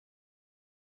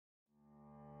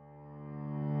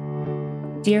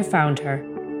Dear Founder,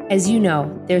 as you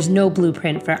know, there's no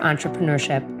blueprint for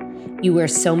entrepreneurship. You wear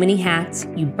so many hats,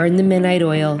 you burn the midnight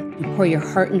oil, you pour your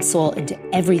heart and soul into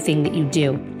everything that you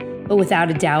do. But without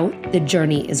a doubt, the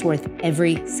journey is worth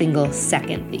every single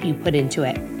second that you put into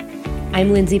it.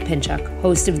 I'm Lindsay Pinchuk,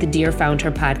 host of the Dear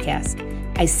Founder podcast.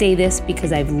 I say this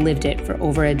because I've lived it for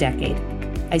over a decade.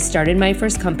 I started my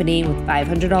first company with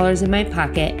 $500 in my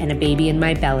pocket and a baby in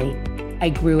my belly. I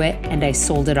grew it and I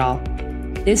sold it all.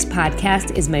 This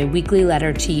podcast is my weekly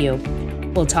letter to you.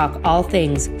 We'll talk all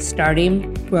things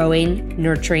starting, growing,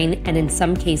 nurturing, and in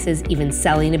some cases, even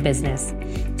selling a business.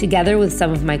 Together with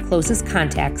some of my closest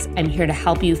contacts, I'm here to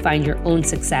help you find your own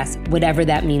success, whatever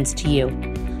that means to you.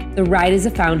 The ride as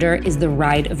a founder is the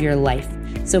ride of your life.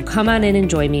 So come on in and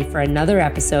join me for another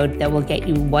episode that will get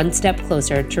you one step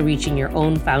closer to reaching your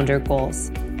own founder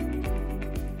goals.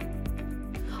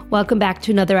 Welcome back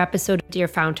to another episode of Dear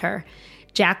Founder.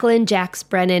 Jacqueline Jax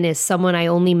Brennan is someone I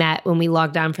only met when we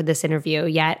logged on for this interview,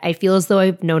 yet I feel as though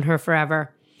I've known her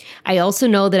forever. I also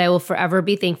know that I will forever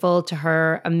be thankful to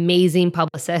her amazing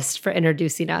publicist for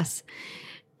introducing us.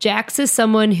 Jax is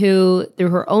someone who, through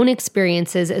her own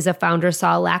experiences as a founder,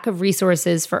 saw a lack of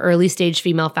resources for early-stage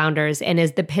female founders, and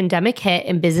as the pandemic hit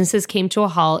and businesses came to a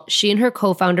halt, she and her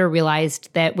co-founder realized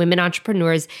that women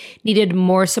entrepreneurs needed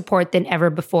more support than ever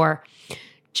before.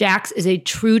 Jax is a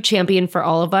true champion for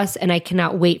all of us, and I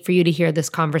cannot wait for you to hear this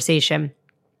conversation.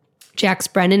 Jax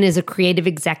Brennan is a creative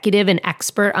executive and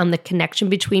expert on the connection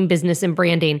between business and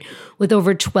branding, with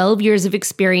over 12 years of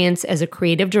experience as a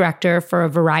creative director for a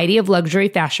variety of luxury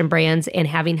fashion brands and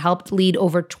having helped lead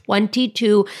over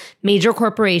 22 major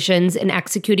corporations in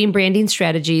executing branding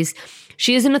strategies.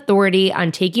 She is an authority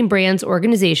on taking brands,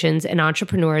 organizations, and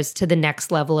entrepreneurs to the next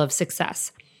level of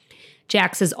success.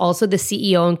 Jax is also the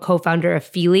CEO and co-founder of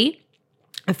Feely,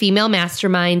 a female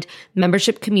mastermind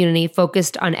membership community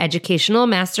focused on educational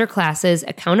master classes,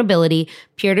 accountability,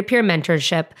 peer-to-peer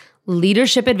mentorship,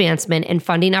 leadership advancement, and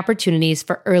funding opportunities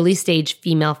for early-stage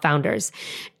female founders.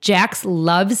 Jax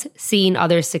loves seeing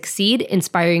others succeed,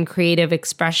 inspiring creative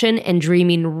expression, and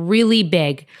dreaming really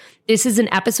big. This is an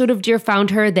episode of Dear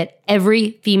Founder that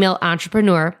every female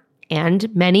entrepreneur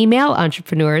and many male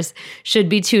entrepreneurs should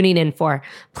be tuning in for.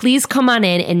 Please come on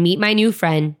in and meet my new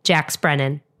friend, Jax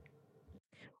Brennan.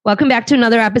 Welcome back to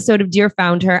another episode of Dear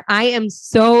Founder. I am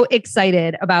so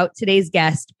excited about today's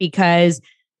guest because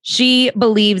she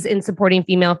believes in supporting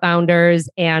female founders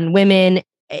and women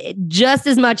just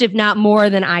as much, if not more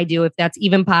than I do, if that's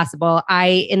even possible.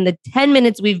 In the 10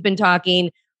 minutes we've been talking,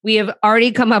 we have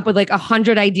already come up with like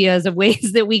 100 ideas of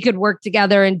ways that we could work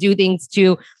together and do things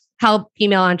to help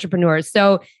female entrepreneurs.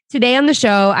 So today on the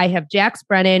show, I have Jax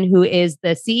Brennan, who is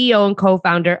the CEO and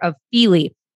co-founder of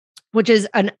Feely, which is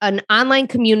an online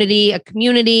community,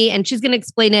 and she's going to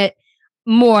explain it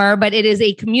more, but it is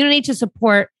a community to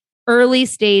support early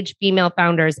stage female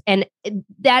founders. And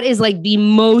that is like the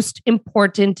most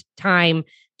important time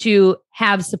to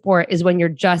have support is when you're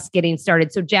just getting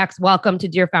started. So Jax, welcome to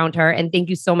Dear Founder, and thank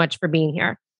you so much for being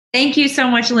here. Thank you so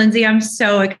much, Lindsay. I'm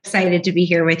so excited to be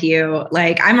here with you.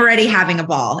 Like, I'm already having a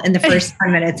ball in the first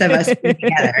 10 minutes of us being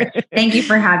together. Thank you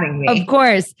for having me. Of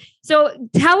course. So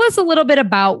tell us a little bit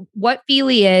about what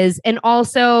Feely is and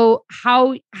also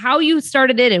how you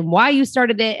started it and why you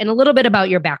started it and a little bit about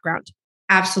your background.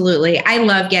 Absolutely. I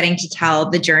love getting to tell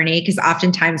the journey because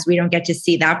oftentimes we don't get to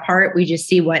see that part. We just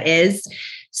see what is.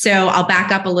 So I'll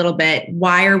back up a little bit.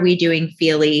 Why are we doing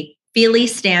Feely? Feely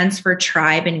stands for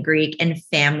tribe in Greek and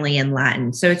family in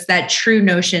Latin. So it's that true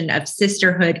notion of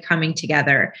sisterhood coming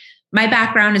together. My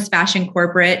background is fashion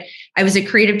corporate. I was a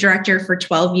creative director for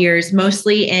 12 years,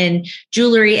 mostly in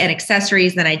jewelry and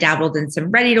accessories. Then I dabbled in some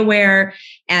ready-to-wear,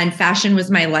 and fashion was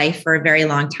my life for a very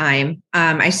long time.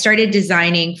 I started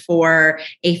designing for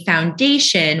a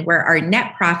foundation where our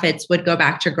net profits would go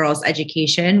back to girls'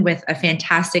 education with a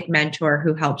fantastic mentor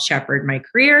who helped shepherd my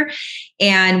career.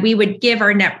 And we would give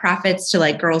our net profits to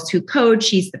like Girls Who Code,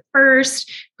 She's the First,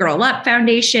 Girl Up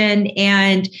Foundation.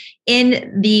 And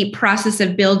in the process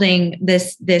of building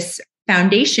this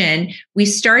foundation, we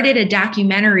started a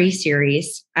documentary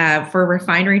series for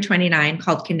Refinery 29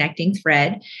 called Connecting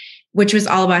Thread, which was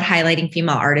all about highlighting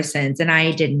female artisans. And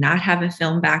I did not have a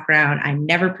film background. I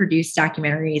never produced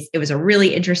documentaries. It was a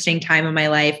really interesting time in my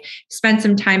life. Spent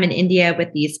some time in India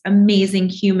with these amazing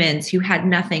humans who had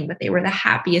nothing, but they were the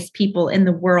happiest people in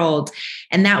the world.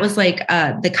 And that was like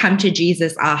the come to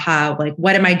Jesus, aha, like,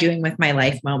 what am I doing with my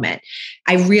life moment?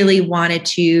 I really wanted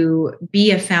to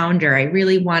be a founder. I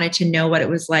really wanted to know what it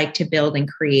was like to build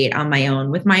and create on my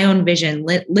own with my own vision,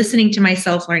 listening to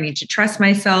myself, learning to trust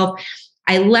myself.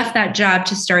 I left that job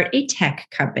to start a tech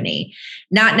company,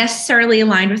 not necessarily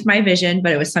aligned with my vision,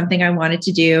 but it was something I wanted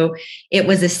to do. It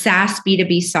was a SaaS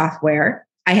B2B software.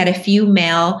 I had a few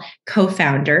male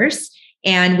co-founders,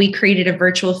 and we created a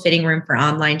virtual fitting room for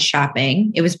online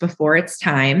shopping. It was before its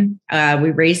time.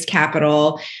 We raised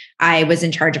capital. I was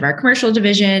in charge of our commercial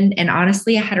division. And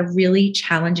honestly, I had a really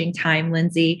challenging time,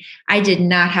 Lindsay. I did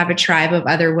not have a tribe of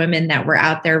other women that were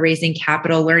out there raising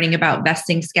capital, learning about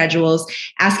vesting schedules,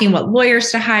 asking what lawyers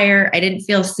to hire. I didn't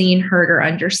feel seen, heard, or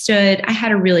understood. I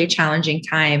had a really challenging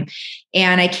time.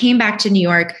 And I came back to New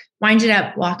York, winded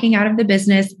up walking out of the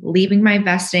business, leaving my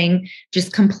vesting,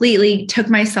 just completely took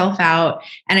myself out.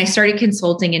 And I started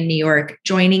consulting in New York,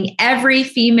 joining every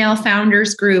female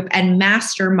founders group and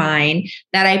mastermind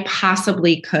that I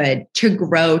possibly could to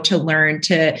grow, to learn,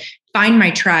 to find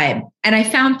my tribe. And I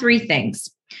found three things.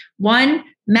 One,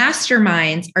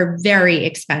 masterminds are very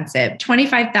expensive,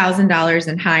 $25,000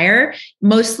 and higher,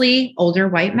 mostly older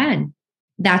white men.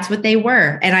 That's what they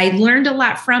were. And I learned a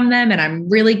lot from them, and I'm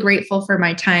really grateful for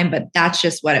my time, but that's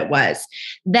just what it was.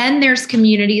 Then there's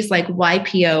communities like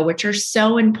YPO, which are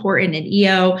so important in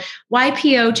EO.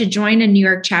 YPO, to join a New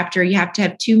York chapter, you have to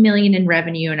have 2 million in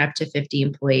revenue and up to 50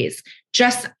 employees.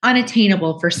 Just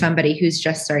unattainable for somebody who's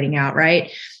just starting out,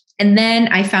 right? And then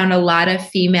I found a lot of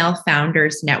female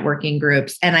founders networking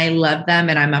groups, and I love them,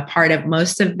 and I'm a part of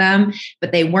most of them,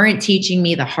 but they weren't teaching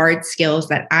me the hard skills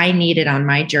that I needed on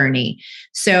my journey.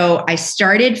 So I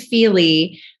started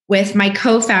Feely with my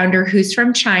co-founder, who's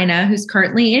from China, who's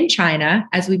currently in China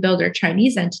as we build our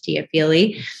Chinese entity at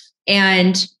Feely.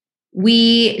 And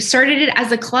we started it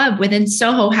as a club within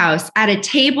Soho House at a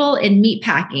table in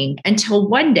meatpacking until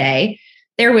one day,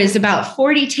 there was about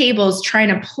 40 tables trying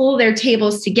to pull their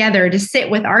tables together to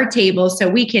sit with our table so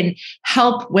we can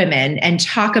help women and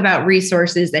talk about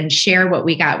resources and share what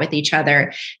we got with each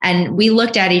other. And we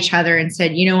looked at each other and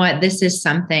said, you know what, this is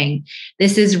something.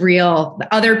 This is real.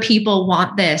 Other people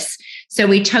want this. So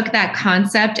we took that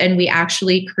concept and we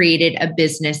actually created a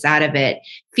business out of it.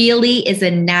 Feely is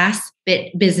a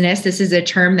NASBit business. This is a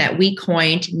term that we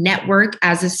coined, network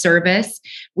as a service.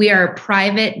 We are a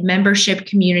private membership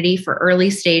community for early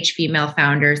stage female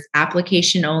founders,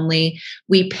 application only.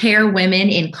 We pair women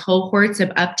in cohorts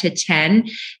of up to 10.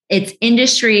 It's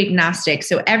industry agnostic.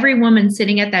 So every woman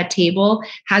sitting at that table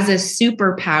has a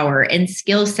superpower and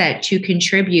skill set to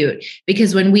contribute,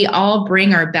 because when we all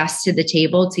bring our best to the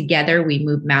table together, we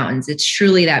move mountains. It's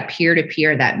truly that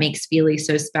peer-to-peer that makes Feely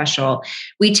so special.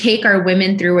 We take our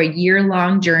women through a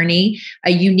year-long journey,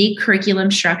 a unique curriculum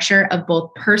structure of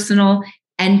both personal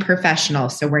and professional.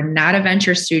 So we're not a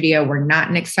venture studio. We're not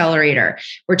an accelerator.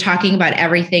 We're talking about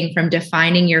everything from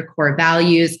defining your core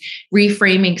values,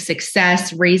 reframing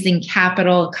success, raising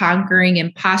capital, conquering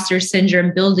imposter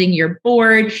syndrome, building your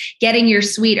board, getting your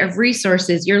suite of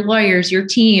resources, your lawyers, your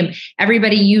team,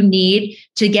 everybody you need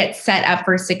to get set up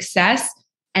for success.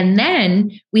 And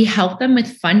then we help them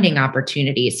with funding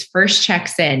opportunities. First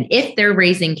checks in. If they're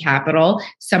raising capital,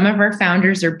 some of our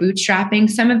founders are bootstrapping,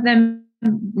 some of them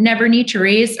never need to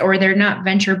raise, or they're not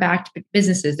venture-backed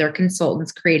businesses. They're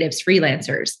consultants, creatives,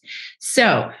 freelancers.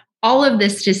 So all of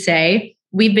this to say,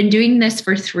 we've been doing this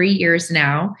for 3 years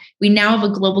now. We now have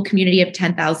a global community of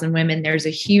 10,000 women. There's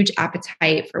a huge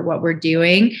appetite for what we're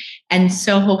doing. And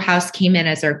Soho House came in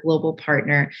as our global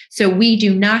partner. So we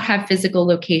do not have physical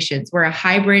locations. We're a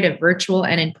hybrid of virtual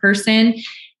and in person.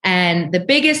 And the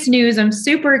biggest news I'm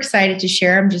super excited to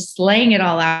share, I'm just laying it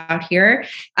all out here.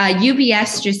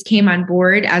 UBS just came on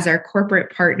board as our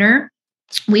corporate partner.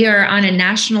 We are on a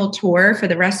national tour for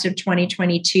the rest of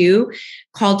 2022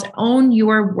 called Own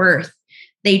Your Worth.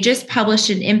 They just published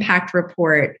an impact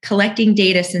report collecting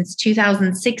data since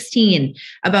 2016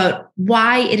 about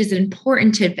why it is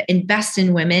important to invest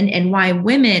in women and why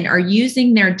women are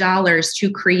using their dollars to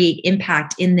create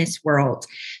impact in this world.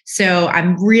 So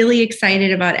I'm really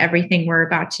excited about everything we're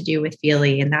about to do with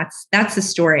Feely. And that's the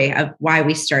story of why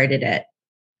we started it.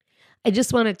 I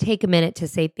just want to take a minute to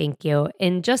say thank you.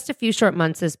 In just a few short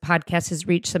months, this podcast has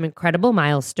reached some incredible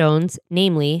milestones,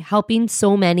 namely helping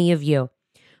so many of you.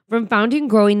 From founding,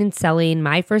 growing, and selling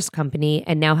my first company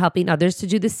and now helping others to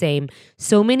do the same,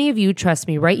 so many of you trust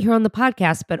me right here on the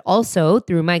podcast, but also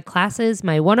through my classes,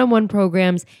 my one-on-one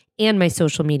programs, and my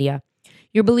social media.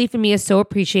 Your belief in me is so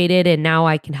appreciated, and now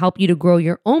I can help you to grow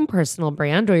your own personal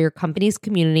brand or your company's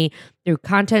community through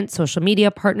content, social media,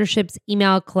 partnerships,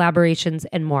 email, collaborations,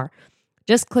 and more.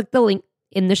 Just click the link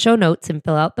in the show notes and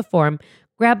fill out the form.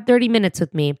 Grab 30 minutes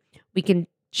with me. We can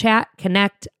chat,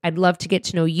 connect. I'd love to get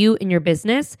to know you and your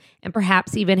business and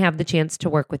perhaps even have the chance to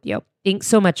work with you. Thanks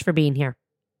so much for being here.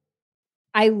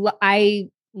 I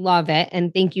love it.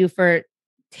 And thank you for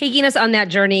taking us on that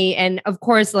journey. And of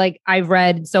course, like I've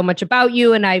read so much about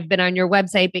you and I've been on your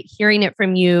website, but hearing it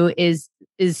from you is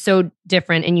so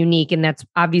different and unique. And that's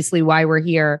obviously why we're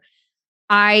here.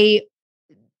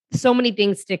 So many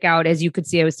things stick out. As you could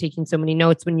see, I was taking so many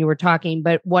notes when you were talking,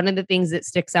 but one of the things that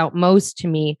sticks out most to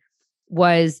me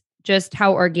was just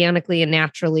how organically and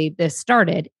naturally this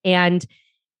started. And,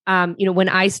 when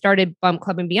I started Bump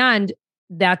Club and Beyond,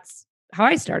 that's how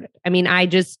I started. I mean, I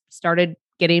just started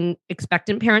getting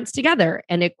expectant parents together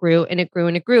and it grew and it grew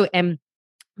and it grew. And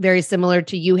very similar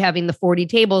to you having the 40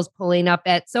 tables pulling up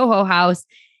at Soho House,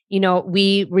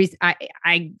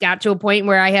 I got to a point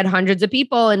where I had hundreds of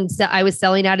people and so I was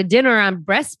selling out a dinner on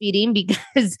breastfeeding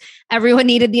because everyone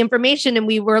needed the information and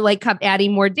we were like kept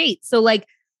adding more dates. So like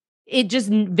it just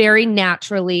very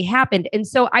naturally happened. And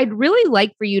so I'd really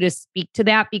like for you to speak to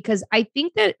that because I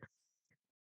think that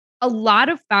a lot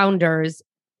of founders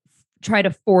try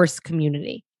to force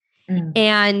community.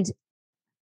 And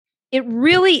it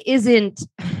really isn't,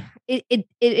 it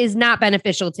is not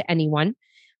beneficial to anyone.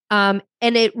 And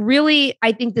it really,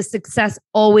 I think the success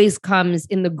always comes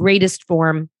in the greatest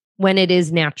form when it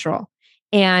is natural.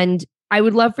 And I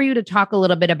would love for you to talk a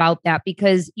little bit about that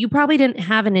because you probably didn't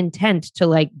have an intent to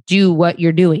like do what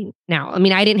you're doing now. I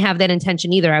mean, I didn't have that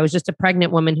intention either. I was just a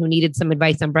pregnant woman who needed some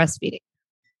advice on breastfeeding.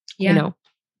 Yeah.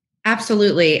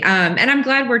 Absolutely. And I'm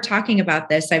glad we're talking about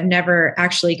this. I've never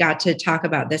actually got to talk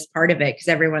about this part of it because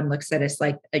everyone looks at us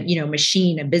like, a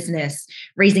machine, a business,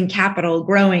 raising capital,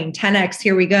 growing 10x,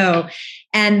 here we go.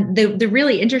 And the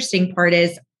really interesting part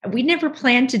is we never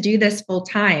planned to do this full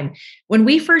time. When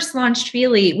we first launched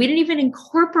Feely, we didn't even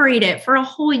incorporate it for a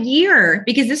whole year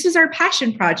because this was our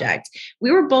passion project.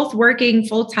 We were both working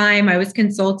full time. I was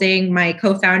consulting. My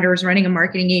co-founder was running a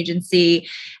marketing agency.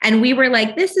 And we were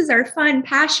like, this is our fun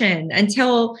passion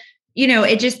until,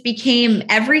 it just became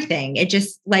everything. It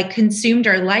just like consumed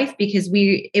our life because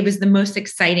it was the most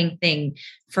exciting thing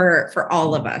for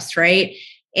all of us. Right.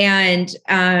 And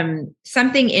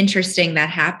something interesting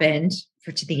that happened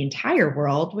to the entire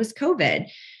world was COVID.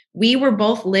 We were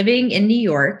both living in New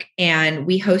York and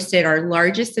we hosted our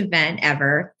largest event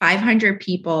ever, 500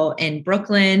 people in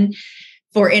Brooklyn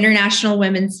for International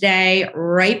Women's Day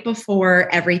right before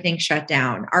everything shut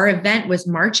down. Our event was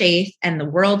March 8th and the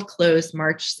world closed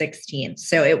March 16th.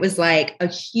 So it was like a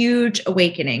huge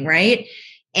awakening, right?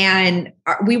 And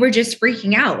we were just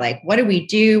freaking out. Like, what do we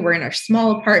do? We're in our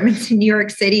small apartments in New York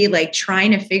City, like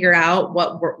trying to figure out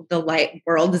what the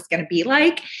world is going to be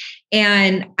like.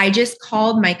 And I just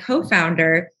called my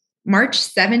co-founder March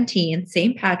 17th,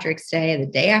 St. Patrick's Day, the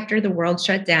day after the world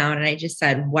shut down. And I just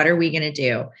said, what are we going to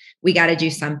do? We got to do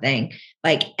something.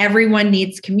 Like everyone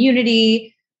needs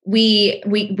community. We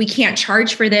can't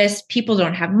charge for this. People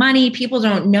don't have money. People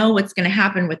don't know what's going to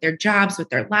happen with their jobs, with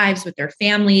their lives, with their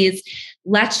families.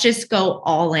 Let's just go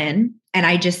all in. And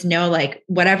I just know like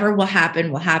whatever will happen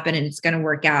and it's going to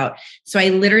work out. So I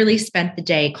literally spent the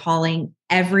day calling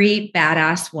every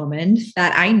badass woman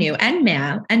that I knew and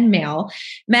male,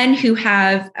 men who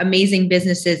have amazing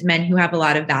businesses, men who have a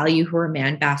lot of value, who are man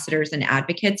ambassadors and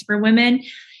advocates for women.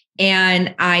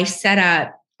 And I set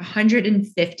up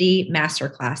 150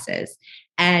 masterclasses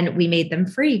and we made them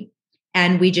free.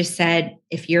 And we just said,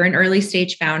 if you're an early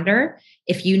stage founder,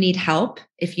 if you need help,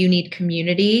 if you need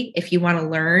community, if you want to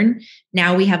learn,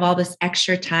 now we have all this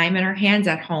extra time in our hands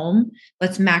at home.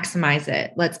 Let's maximize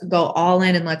it. Let's go all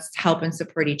in and let's help and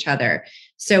support each other.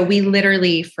 So we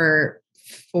literally for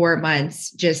 4 months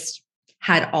just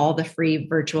had all the free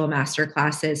virtual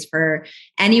masterclasses for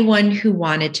anyone who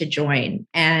wanted to join.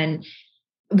 And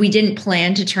we didn't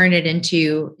plan to turn it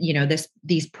into,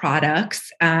 these products.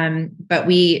 But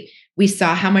we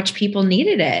saw how much people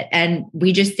needed it and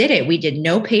we just did it. We did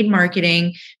no paid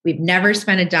marketing. We've never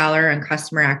spent $1 on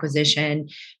customer acquisition.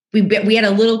 We had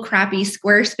a little crappy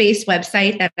Squarespace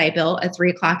website that I built at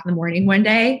 3:00 in the morning one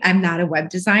day. I'm not a web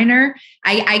designer.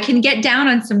 I can get down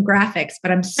on some graphics, but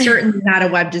I'm certainly not a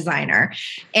web designer.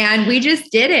 And we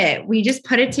just did it. We just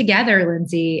put it together,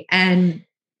 Lindsay, and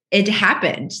it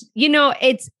happened.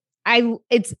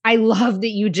 I love that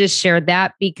you just shared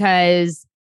that because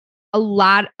a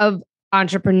lot of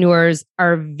entrepreneurs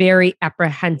are very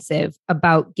apprehensive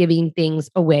about giving things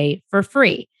away for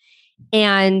free.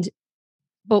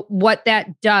 But what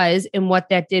that does and what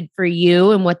that did for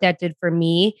you and what that did for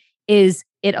me is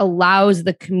it allows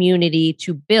the community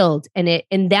to build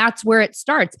and that's where it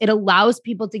starts. It allows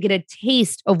people to get a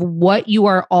taste of what you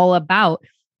are all about.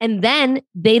 And then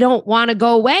they don't want to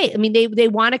go away. I mean, they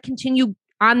want to continue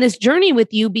on this journey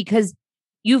with you because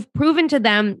you've proven to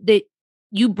them that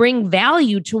you bring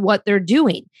value to what they're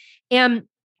doing. And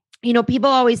People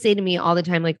always say to me all the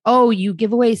time, like, oh, you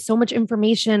give away so much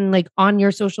information like on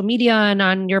your social media and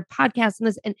on your podcast and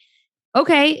this. And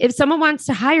okay, if someone wants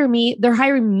to hire me, they're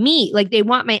hiring me. Like they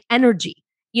want my energy.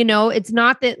 It's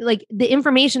not that like the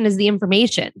information is the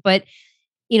information, but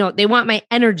they want my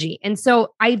energy. And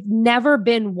so I've never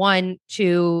been one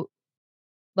to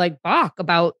like balk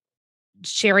about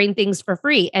sharing things for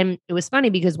free. And it was funny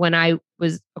because when my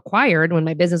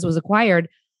business was acquired,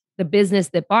 the business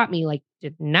that bought me like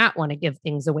did not want to give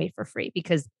things away for free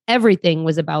because everything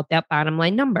was about that bottom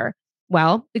line number.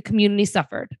 Well, the community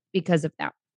suffered because of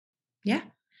that. Yeah,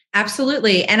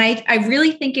 absolutely. And I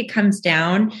really think it comes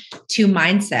down to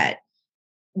mindset.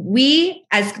 We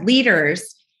as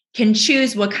leaders can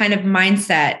choose what kind of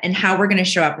mindset and how we're going to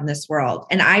show up in this world.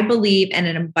 And I believe in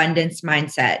an abundance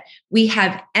mindset. We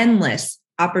have endless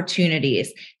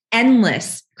opportunities,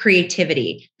 endless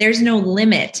creativity. There's no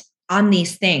limit on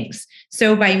these things.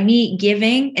 So by me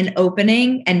giving and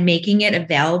opening and making it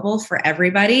available for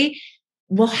everybody,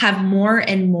 we'll have more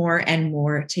and more and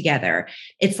more together.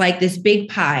 It's like this big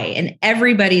pie and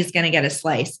everybody's going to get a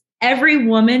slice. Every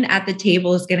woman at the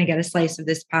table is going to get a slice of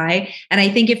this pie. And I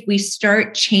think if we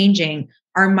start changing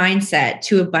our mindset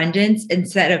to abundance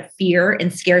instead of fear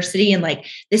and scarcity and like,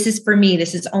 this is for me,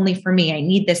 this is only for me, I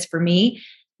need this for me.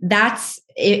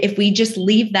 If we just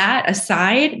leave that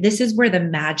aside, this is where the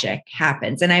magic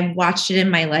happens. And I've watched it in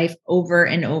my life over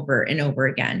and over and over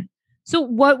again. So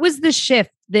what was the shift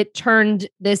that turned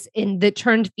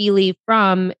Feely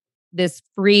from this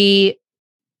free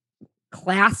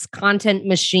class content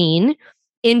machine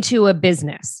into a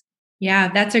business?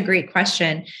 Yeah, that's a great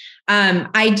question.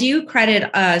 I do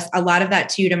credit a lot of that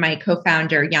too to my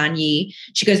co-founder, Yan Yi.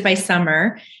 She goes by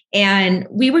Summer. And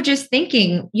we were just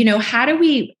thinking, how do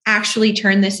we actually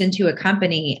turn this into a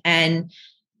company and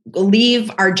leave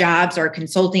our jobs, our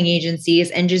consulting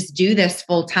agencies, and just do this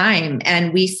full time?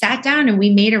 And we sat down and we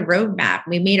made a roadmap.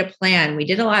 We made a plan. We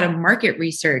did a lot of market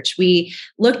research. We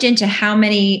looked into how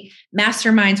many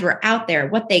masterminds were out there,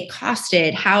 what they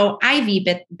costed, how Ivy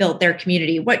built their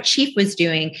community, what Chief was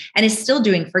doing and is still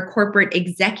doing for corporate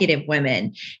executive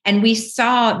women. And we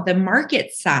saw the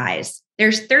market size.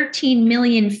 There's 13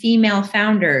 million female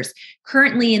founders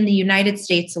currently in the United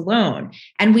States alone.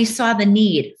 And we saw the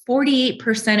need.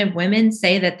 48% of women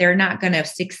say that they're not going to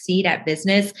succeed at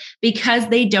business because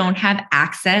they don't have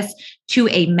access to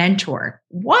a mentor.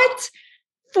 What?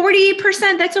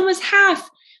 48%? That's almost half.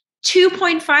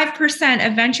 2.5%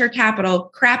 of venture capital,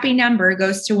 crappy number,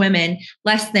 goes to women,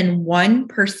 less than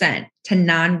 1% to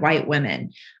non-white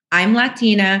women. I'm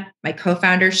Latina, my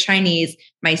co-founder is Chinese,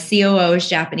 my COO is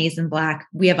Japanese and Black.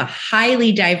 We have a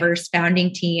highly diverse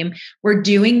founding team. We're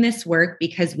doing this work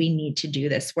because we need to do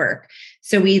this work.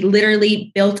 So we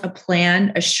literally built a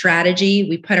plan, a strategy.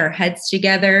 We put our heads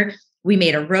together. We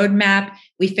made a roadmap.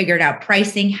 We figured out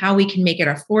pricing, how we can make it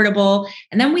affordable.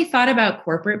 And then we thought about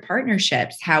corporate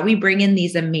partnerships, how we bring in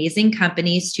these amazing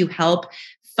companies to help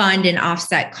fund and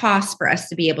offset costs for us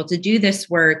to be able to do this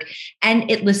work. And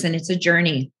it's a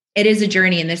journey. It is a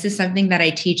journey. And this is something that I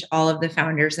teach all of the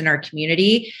founders in our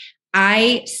community.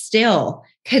 I still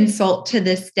consult to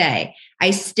this day.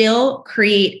 I still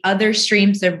create other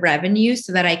streams of revenue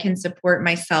so that I can support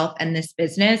myself and this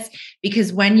business.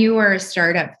 Because when you are a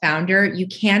startup founder, you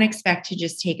can't expect to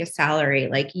just take a salary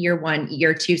like year 1,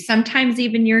 year 2, sometimes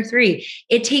even year 3.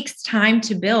 It takes time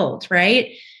to build,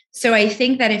 right? So I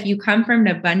think that if you come from an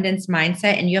abundance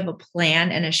mindset and you have a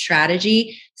plan and a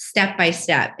strategy, step by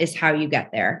step is how you get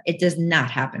there. It does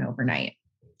not happen overnight.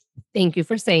 Thank you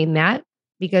for saying that,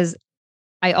 because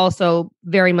I also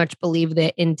very much believe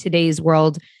that in today's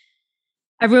world,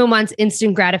 everyone wants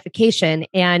instant gratification.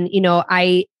 And,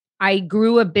 I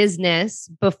grew a business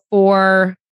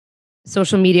before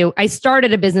social media. I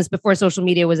started a business before social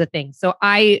media was a thing. So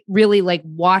I really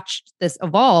watched this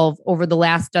evolve over the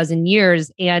last dozen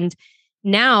years. And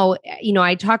now,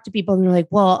 I talk to people and they're like,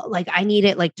 well, I need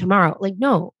it tomorrow.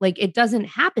 No, it doesn't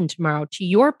happen tomorrow. To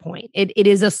your point, it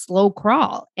is a slow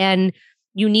crawl, and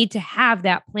you need to have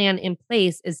that plan in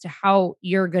place as to how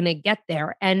you're going to get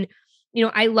there. And,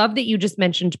 I love that you just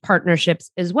mentioned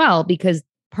partnerships as well, because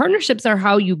partnerships are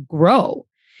how you grow.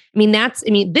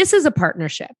 This is a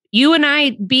partnership. You and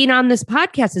I being on this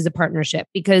podcast is a partnership,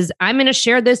 because I'm going to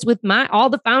share this with all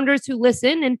the founders who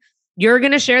listen, and you're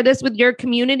going to share this with your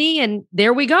community, and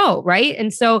there we go. Right.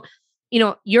 And so,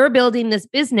 you're building this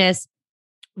business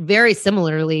very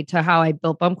similarly to how I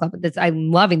built Bump Club.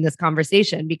 I'm loving this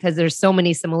conversation because there's so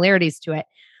many similarities to it.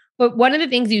 But one of the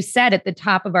things you said at the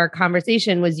top of our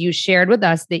conversation was you shared with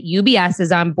us that UBS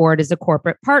is on board as a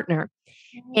corporate partner.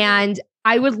 And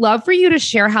I would love for you to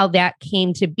share how that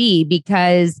came to be,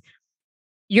 because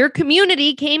your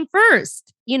community came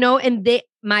first, and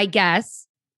my guess,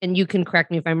 and you can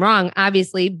correct me if I'm wrong,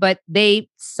 obviously, but they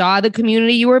saw the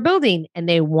community you were building and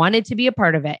they wanted to be a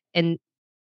part of it. And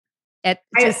to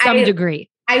some degree.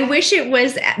 I wish it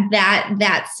was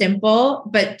that simple,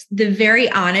 but the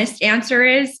very honest answer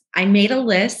is I made a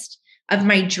list of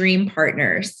my dream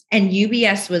partners, and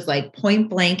UBS was like point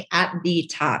blank at the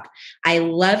top. I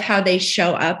love how they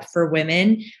show up for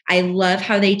women. I love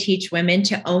how they teach women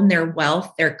to own their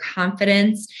wealth, their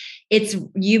confidence. It's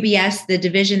UBS, the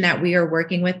division that we are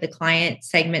working with, the client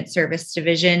segment service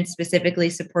division, specifically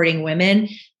supporting women.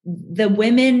 The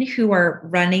women who are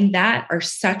running that are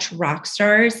such rock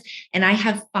stars, and I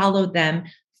have followed them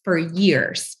for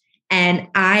years. And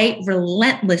I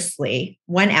relentlessly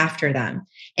went after them,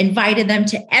 invited them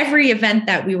to every event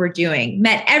that we were doing,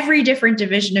 met every different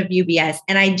division of UBS,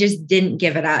 and I just didn't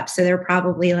give it up. So they're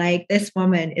probably like, this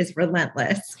woman is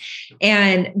relentless,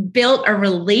 and built a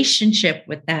relationship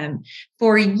with them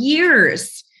for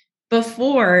years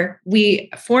before we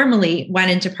formally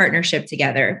went into partnership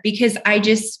together, because I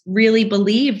just really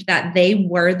believed that they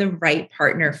were the right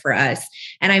partner for us.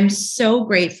 And I'm so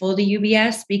grateful to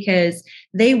UBS because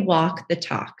they walk the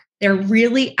talk. They're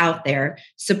really out there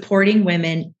supporting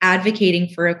women, advocating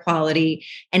for equality,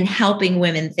 and helping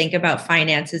women think about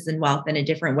finances and wealth in a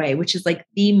different way, which is like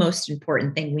the most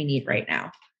important thing we need right now.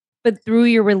 But through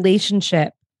your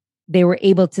relationship, they were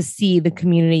able to see the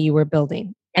community you were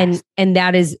building. Yes. And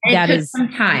that is some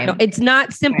time. It's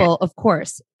not simple, of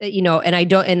course, and I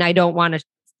don't want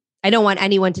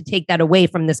anyone to take that away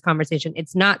from this conversation.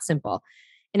 It's not simple,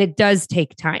 and it does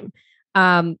take time.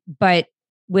 But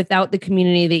without the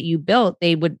community that you built,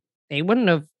 they wouldn't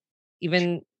have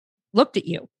even looked at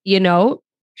you,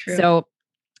 True. So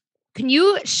can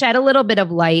you shed a little bit of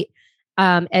light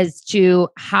as to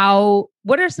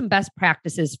what are some best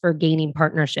practices for gaining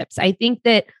partnerships? I think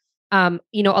that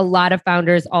a lot of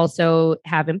founders also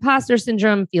have imposter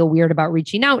syndrome, feel weird about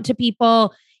reaching out to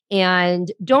people,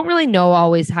 and don't really know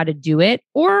always how to do it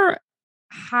or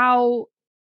how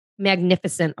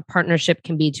magnificent a partnership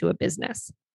can be to a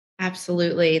business.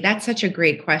 Absolutely. That's such a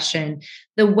great question.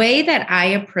 The way that I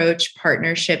approach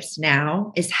partnerships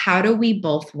now is, how do we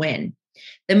both win?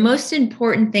 The most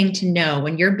important thing to know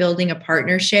when you're building a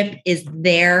partnership is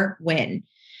their win.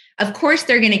 Of course,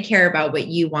 they're going to care about what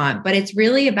you want, but it's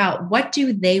really about, what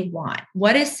do they want?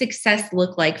 What does success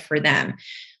look like for them?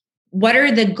 What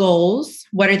are the goals?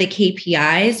 What are the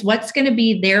KPIs? What's going to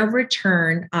be their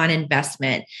return on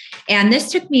investment? And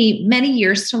this took me many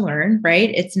years to learn,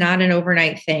 right? It's not an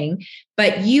overnight thing,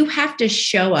 but you have to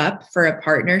show up for a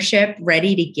partnership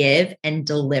ready to give and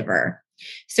deliver.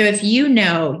 So if you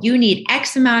know you need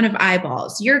X amount of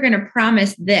eyeballs, you're going to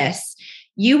promise this.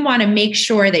 You want to make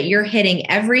sure that you're hitting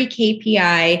every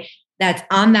KPI that's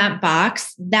on that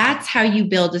box. That's how you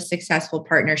build a successful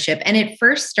partnership. And it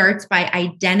first starts by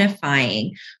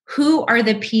identifying who are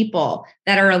the people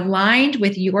that are aligned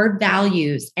with your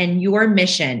values and your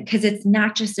mission, because it's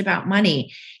not just about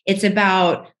money. It's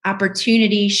about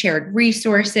opportunity, shared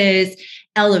resources,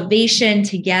 elevation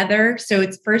together. So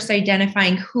it's first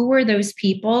identifying who are those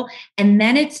people, and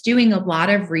then it's doing a lot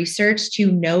of research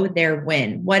to know their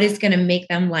win. What is going to make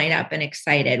them light up and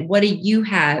excited? What do you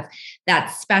have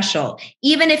that's special?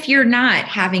 Even if you're not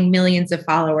having millions of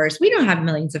followers, we don't have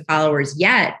millions of followers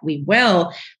yet. We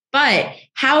will. But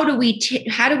how do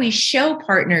we show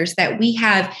partners that we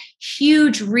have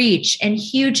huge reach and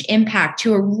huge impact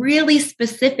to a really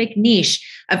specific niche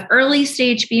of early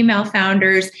stage female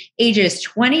founders, ages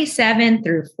 27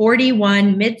 through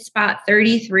 41, mid spot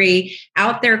 33,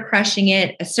 out there crushing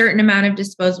it, a certain amount of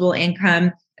disposable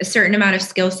income, a certain amount of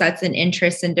skill sets and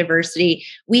interests and diversity?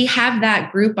 We have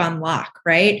that group on lock,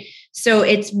 right? So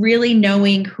it's really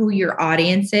knowing who your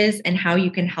audience is and how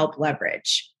you can help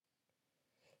leverage.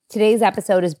 Today's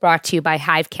episode is brought to you by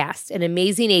Hivecast, an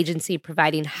amazing agency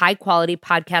providing high-quality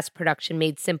podcast production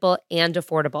made simple and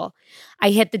affordable. I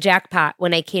hit the jackpot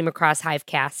when I came across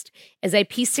Hivecast, as I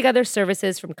pieced together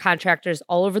services from contractors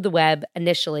all over the web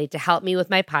initially to help me with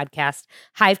my podcast.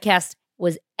 Hivecast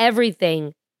was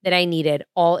everything that I needed,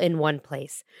 all in one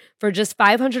place. For just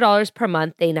 $500 per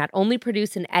month, they not only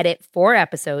produce and edit 4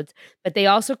 episodes, but they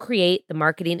also create the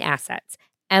marketing assets.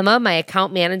 Emma, my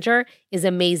account manager, is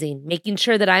amazing, making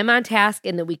sure that I'm on task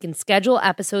and that we can schedule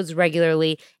episodes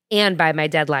regularly and by my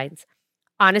deadlines.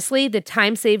 Honestly, the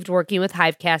time saved working with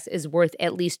Hivecast is worth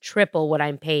at least triple what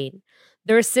I'm paying.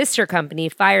 Their sister company,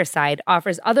 Fireside,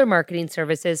 offers other marketing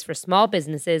services for small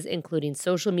businesses, including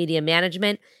social media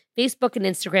management, Facebook and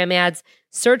Instagram ads,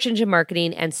 search engine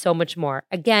marketing, and so much more.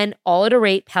 Again, all at a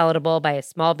rate palatable by a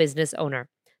small business owner.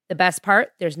 The best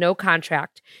part, there's no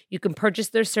contract. You can purchase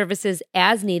their services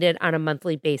as needed on a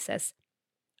monthly basis.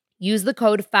 Use the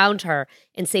code FOUNDHER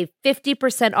and save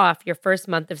 50% off your first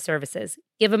month of services.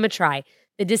 Give them a try.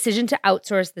 The decision to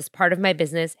outsource this part of my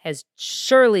business has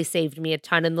surely saved me a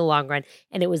ton in the long run,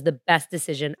 and it was the best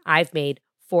decision I've made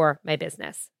for my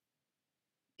business.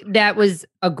 That was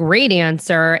a great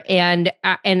answer, and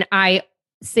I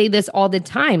say this all the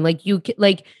time.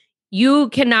 You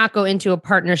cannot go into a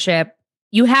partnership.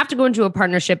 You have to go into a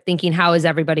partnership thinking, how is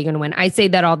everybody going to win? I say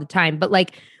that all the time. But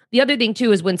the other thing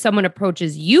too is when someone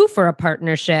approaches you for a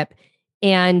partnership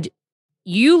and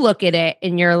you look at it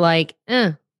and you're like,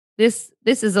 this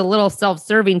is a little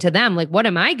self-serving to them. Like, what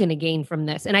am I going to gain from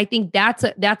this? And I think that's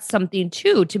something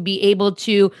too, to be able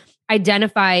to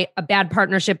identify a bad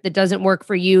partnership that doesn't work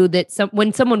for you,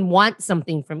 when someone wants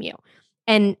something from you.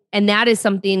 And that is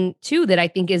something too that I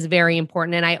think is very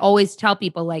important. And I always tell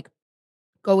people,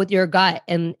 go with your gut.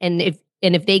 And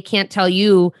if they can't tell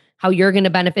you how you're going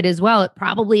to benefit as well, it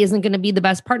probably isn't going to be the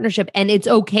best partnership. And it's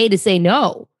okay to say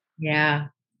no. Yeah,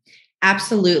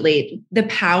 absolutely. The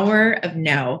power of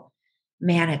no.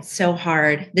 Man, it's so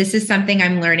hard. This is something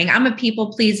I'm learning. I'm a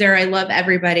people pleaser. I love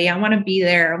everybody. I want to be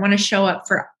there. I want to show up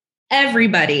for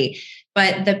everybody.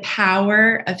 But the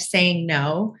power of saying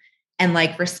no and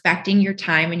respecting your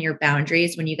time and your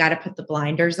boundaries when you got to put the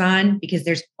blinders on, because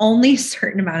there's only a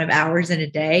certain amount of hours in a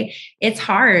day. It's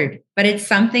hard, but it's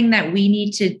something that we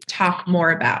need to talk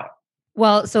more about.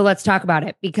 Well, so let's talk about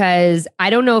it, because I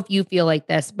don't know if you feel like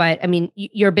this, but I mean,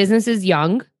 your business is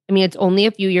young. I mean, it's only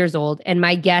a few years old. And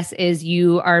my guess is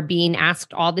you are being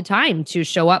asked all the time to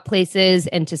show up places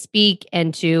and to speak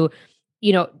and to,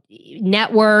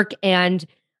 network. And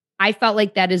I felt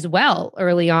like that as well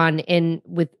early on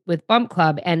with Bump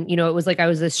Club. And, it was like I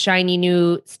was this shiny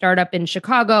new startup in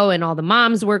Chicago and all the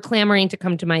moms were clamoring to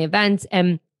come to my events.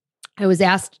 And I was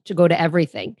asked to go to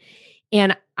everything.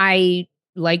 And I,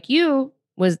 like you,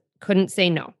 couldn't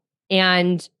say no.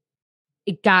 And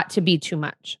it got to be too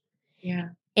much. Yeah.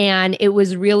 And it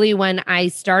was really when I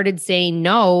started saying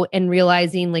no and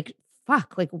realizing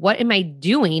fuck, what am I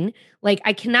doing?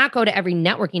 I cannot go to every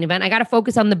networking event. I got to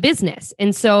focus on the business.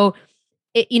 And so,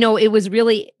 it was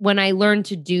really when I learned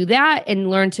to do that and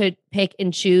learned to pick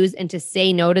and choose and to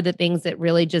say no to the things that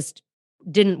really just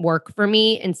didn't work for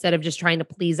me instead of just trying to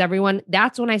please everyone.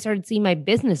 That's when I started seeing my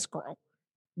business grow.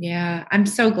 Yeah, I'm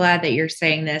so glad that you're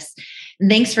saying this. And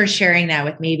thanks for sharing that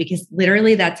with me, because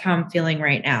literally that's how I'm feeling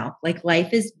right now.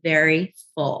 Life is very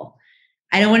full.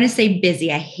 I don't want to say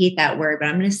busy. I hate that word, but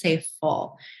I'm going to say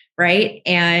full. Right.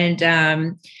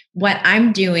 And what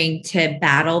I'm doing to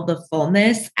battle the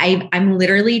fullness, I'm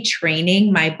literally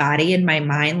training my body and my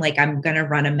mind like I'm going to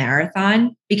run a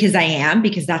marathon, because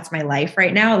that's my life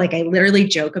right now. I literally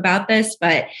joke about this,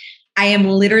 but I am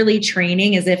literally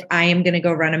training as if I am going to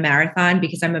go run a marathon,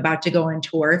 because I'm about to go on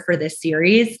tour for this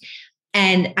series.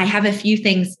 And I have a few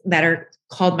things that are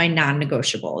called my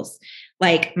non-negotiables,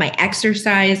 like my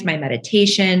exercise, my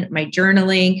meditation, my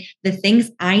journaling, the things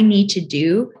I need to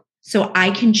do so I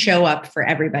can show up for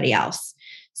everybody else.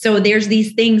 So there's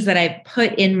these things that I've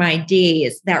put in my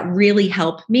days that really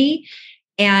help me.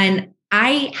 And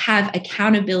I have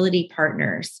accountability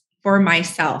partners for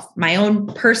myself, my own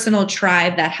personal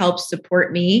tribe that helps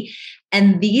support me.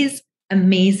 And these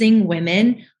amazing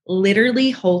women literally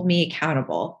hold me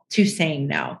accountable to saying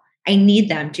no. I need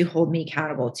them to hold me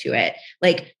accountable to it.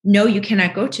 No, you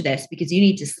cannot go to this because you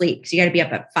need to sleep because you got to be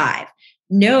up at 5.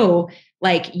 No,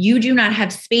 you do not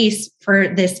have space for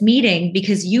this meeting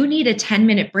because you need a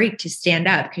 10-minute break to stand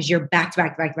up because you're back to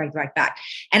back.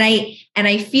 And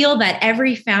I feel that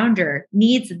every founder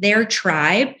needs their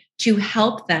tribe to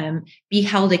help them be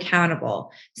held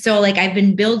accountable. So I've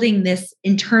been building this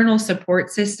internal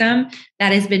support system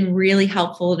that has been really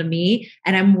helpful to me.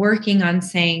 And I'm working on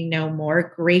saying no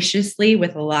more graciously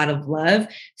with a lot of love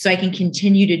so I can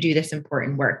continue to do this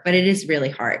important work. But it is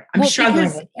really hard. I'm struggling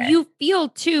with it. You feel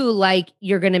too like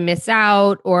you're going to miss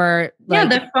out or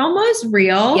the FOMO is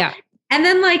real. Yeah. And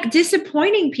then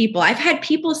disappointing people. I've had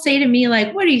people say to me,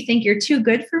 what do you think? You're too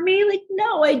good for me?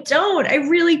 No, I don't. I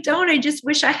really don't. I just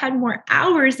wish I had more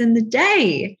hours in the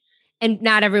day. And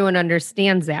not everyone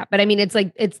understands that. But I mean, it's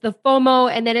it's the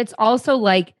FOMO. And then it's also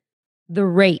the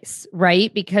race,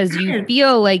 right? Because you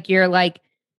feel like you're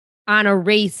on a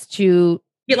race to...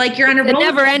 You're on a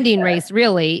never ending race,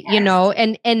 really, yes.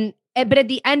 But at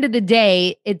the end of the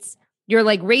day, you're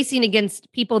racing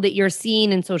against people that you're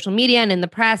seeing in social media and in the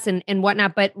press and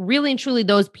whatnot. But really and truly,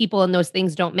 those people and those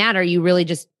things don't matter. You really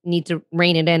just need to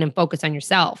rein it in and focus on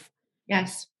yourself.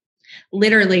 Yes,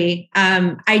 literally.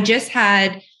 I just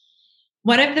had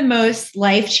One of the most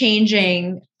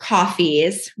life-changing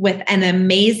coffees with an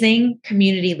amazing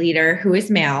community leader who is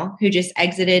male, who just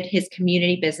exited his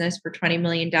community business for $20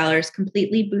 million,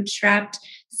 completely bootstrapped,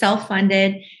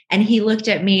 self-funded. And he looked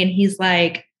at me and he's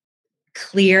like,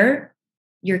 clear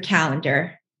your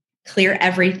calendar, clear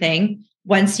everything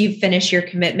once you've finished your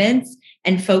commitments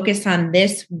and focus on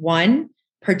this one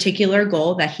particular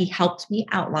goal that he helped me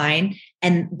outline,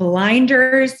 and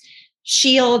blinders,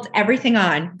 shield, everything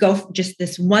on, go just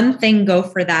this one thing, go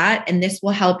for that. And this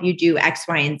will help you do X,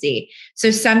 Y, and Z.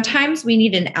 So sometimes we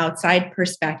need an outside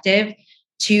perspective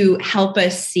to help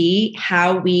us see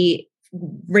how we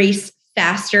race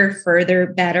faster, further,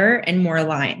 better, and more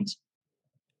aligned.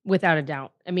 Without a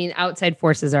doubt. I mean, outside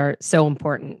forces are so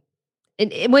important.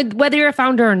 Whether you're a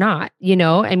founder or not,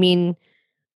 I mean,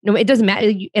 no, it doesn't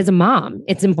matter. As a mom,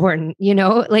 it's important,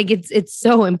 like it's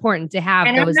so important to have.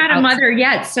 And I'm not a mother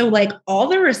yet. So like all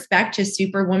the respect to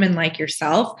superwomen like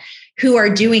yourself who are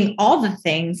doing all the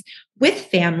things with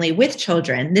family, with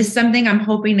children. This is something I'm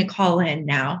hoping to call in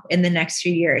now in the next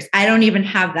few years. I don't even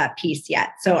have that piece yet.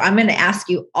 So I'm going to ask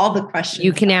you all the questions.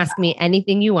 You can ask me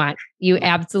anything you want. You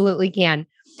absolutely can.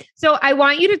 So I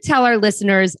want you to tell our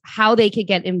listeners how they could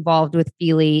get involved with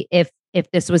Feely if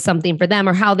this was something for them,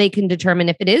 or how they can determine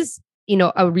if it is,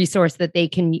 a resource that they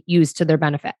can use to their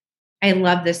benefit. I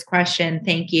love this question.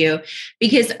 Thank you.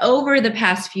 Because over the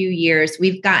past few years,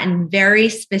 we've gotten very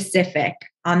specific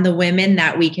on the women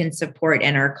that we can support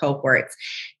in our cohorts.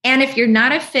 And if you're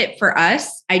not a fit for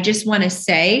us, I just want to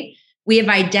say we have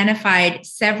identified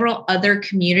several other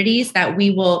communities that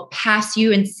we will pass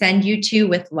you and send you to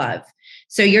with love.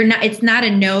 So it's not a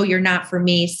no, you're not for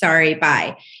me. Sorry,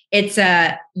 bye. It's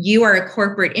you are a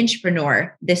corporate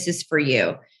entrepreneur. This is for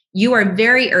you. You are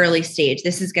very early stage.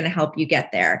 This is going to help you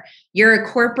get there. You're a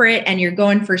corporate and you're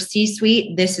going for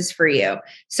C-suite. This is for you.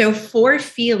 So for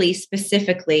Feely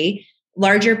specifically,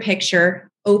 larger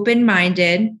picture,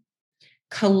 open-minded,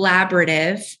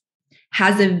 collaborative,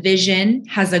 has a vision,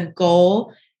 has a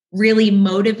goal, really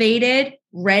motivated,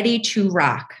 ready to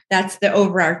rock. That's the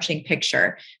overarching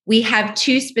picture. We have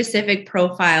two specific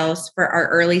profiles for our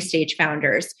early stage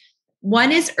founders.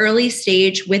 One is early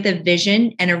stage with a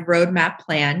vision and a roadmap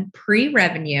plan,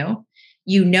 pre-revenue.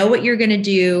 You know what you're going to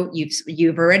do.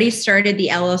 You've already started the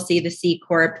LLC, the C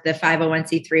Corp, the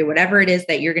 501c3, whatever it is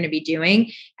that you're going to be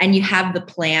doing. And you have the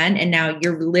plan and now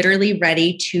you're literally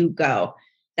ready to go.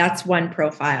 That's one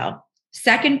profile.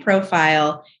 Second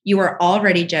profile, you are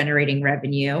already generating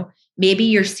revenue. Maybe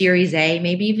you're Series A,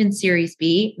 maybe even Series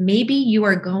B. Maybe you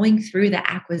are going through the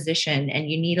acquisition and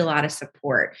you need a lot of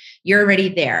support. You're already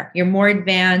there. You're more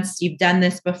advanced. You've done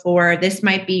this before. This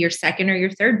might be your second or your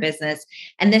third business.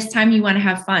 And this time you want to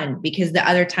have fun because the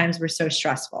other times were so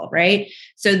stressful, right?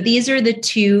 So these are the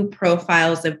two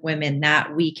profiles of women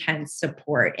that we can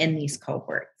support in these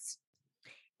cohorts.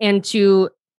 And to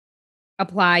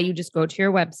apply, you just go to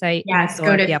your website. Yes, and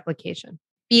go to the application.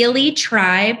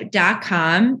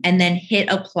 feelytribe.com and then hit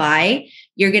apply.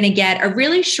 You're going to get a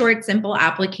really short, simple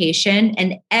application,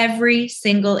 and every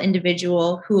single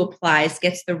individual who applies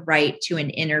gets the right to an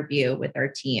interview with our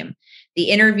team. The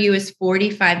interview is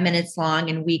 45 minutes long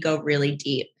and we go really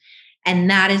deep. And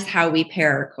that is how we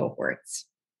pair our cohorts.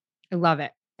 I love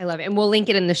it. I love it. And we'll link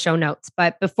it in the show notes.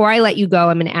 But before I let you go,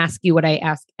 I'm going to ask you what I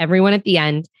ask everyone at the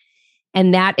end.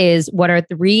 And that is, what are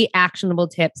 3 actionable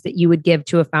tips that you would give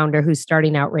to a founder who's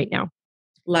starting out right now?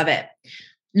 Love it.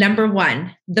 Number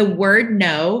 1, the word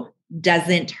no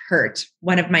doesn't hurt.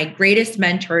 One of my greatest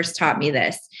mentors taught me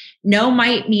this. No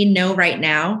might mean no right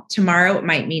now. Tomorrow it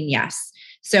might mean yes.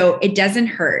 So it doesn't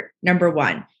hurt. Number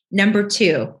 1. Number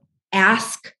 2,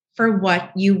 ask for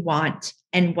what you want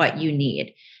and what you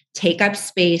need. Take up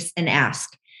space and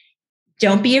ask.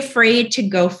 Don't be afraid to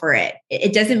go for it.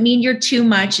 It doesn't mean you're too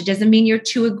much. It doesn't mean you're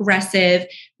too aggressive.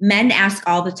 Men ask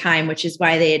all the time, which is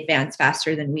why they advance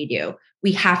faster than we do.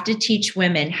 We have to teach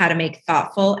women how to make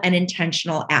thoughtful and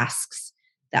intentional asks.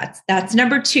 That's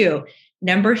number 2.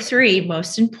 Number 3,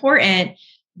 most important,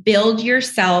 build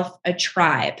yourself a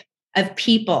tribe of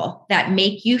people that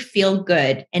make you feel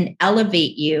good and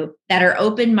elevate you, that are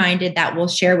open-minded, that will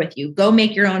share with you. Go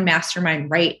make your own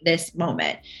mastermind right this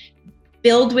moment.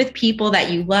 Build with people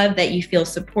that you love, that you feel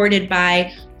supported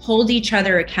by. Hold each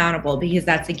other accountable, because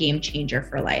that's a game changer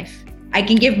for life. I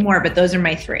can give more, but those are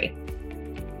my 3.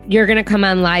 You're going to come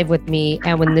on live with me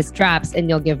and when this drops, and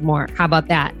you'll give more. How about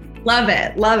that? Love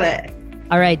it. Love it.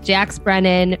 All right. Jax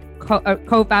Brennan,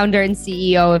 co-founder and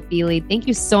CEO of Feely. Thank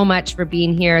you so much for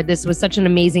being here. This was such an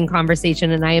amazing conversation,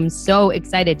 and I am so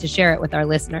excited to share it with our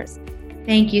listeners.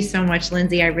 Thank you so much,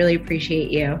 Lindsay. I really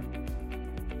appreciate you.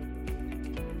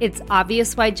 It's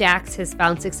obvious why Jax has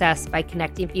found success by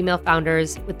connecting female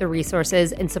founders with the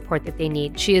resources and support that they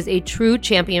need. She is a true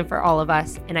champion for all of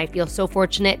us, and I feel so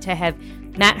fortunate to have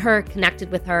met her,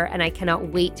 connected with her, and I cannot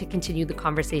wait to continue the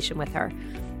conversation with her.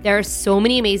 There are so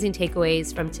many amazing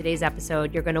takeaways from today's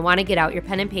episode. You're going to want to get out your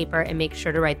pen and paper and make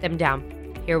sure to write them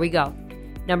down. Here we go.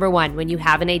 Number 1, when you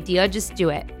have an idea, just do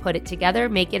it. Put it together,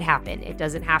 make it happen. It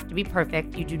doesn't have to be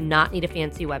perfect. You do not need a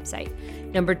fancy website.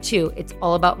 Number 2, it's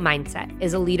all about mindset.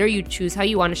 As a leader, you choose how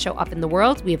you want to show up in the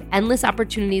world. We have endless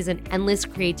opportunities and endless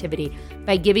creativity.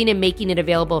 By giving and making it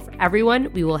available for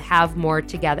everyone, we will have more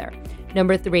together.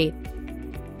 Number 3,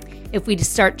 if we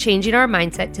start changing our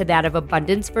mindset to that of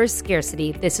abundance versus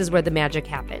scarcity, this is where the magic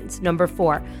happens. Number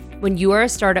 4, when you are a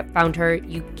startup founder,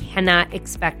 you cannot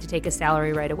expect to take a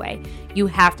salary right away. You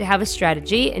have to have a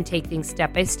strategy and take things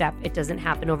step by step. It doesn't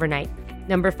happen overnight.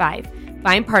 Number 5,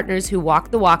 find partners who walk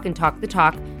the walk and talk the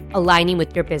talk, aligning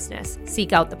with your business.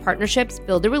 Seek out the partnerships,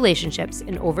 build the relationships,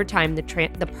 and over time,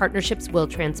 the partnerships will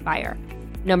transpire.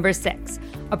 Number 6,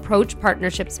 approach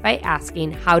partnerships by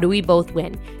asking, how do we both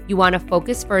win? You want to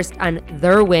focus first on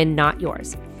their win, not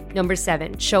yours. Number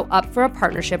 7, show up for a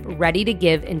partnership ready to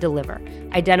give and deliver.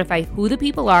 Identify who the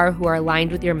people are who are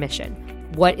aligned with your mission.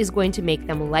 What is going to make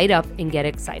them light up and get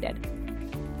excited?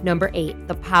 Number 8,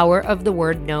 the power of the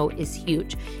word no is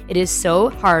huge. It is so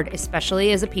hard,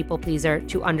 especially as a people pleaser,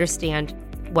 to understand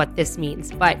what this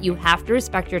means, but you have to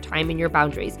respect your time and your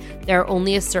boundaries. There are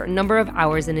only a certain number of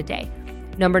hours in a day.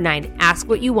 Number 9, ask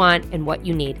what you want and what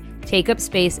you need. Take up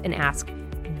space and ask.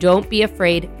 Don't be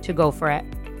afraid to go for it.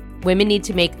 Women need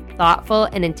to make thoughtful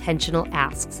and intentional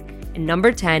asks. And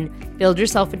number 10, build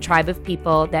yourself a tribe of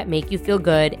people that make you feel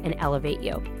good and elevate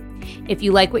you. If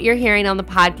you like what you're hearing on the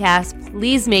podcast,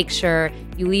 please make sure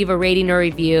you leave a rating or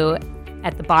review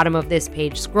at the bottom of this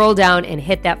page. Scroll down and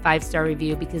hit that 5-star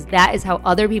review, because that is how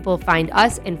other people find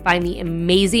us and find the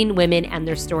amazing women and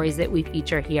their stories that we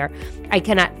feature here. I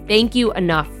cannot thank you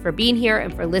enough for being here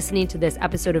and for listening to this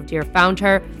episode of Dear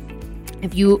Founder.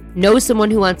 If you know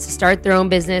someone who wants to start their own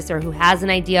business or who has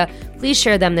an idea, please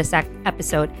share them this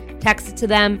episode. Text it to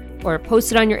them or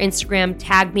post it on your Instagram.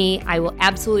 Tag me. I will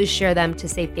absolutely share them to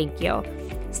say thank you.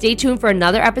 Stay tuned for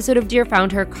another episode of Dear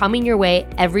Founder coming your way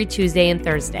every Tuesday and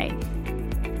Thursday.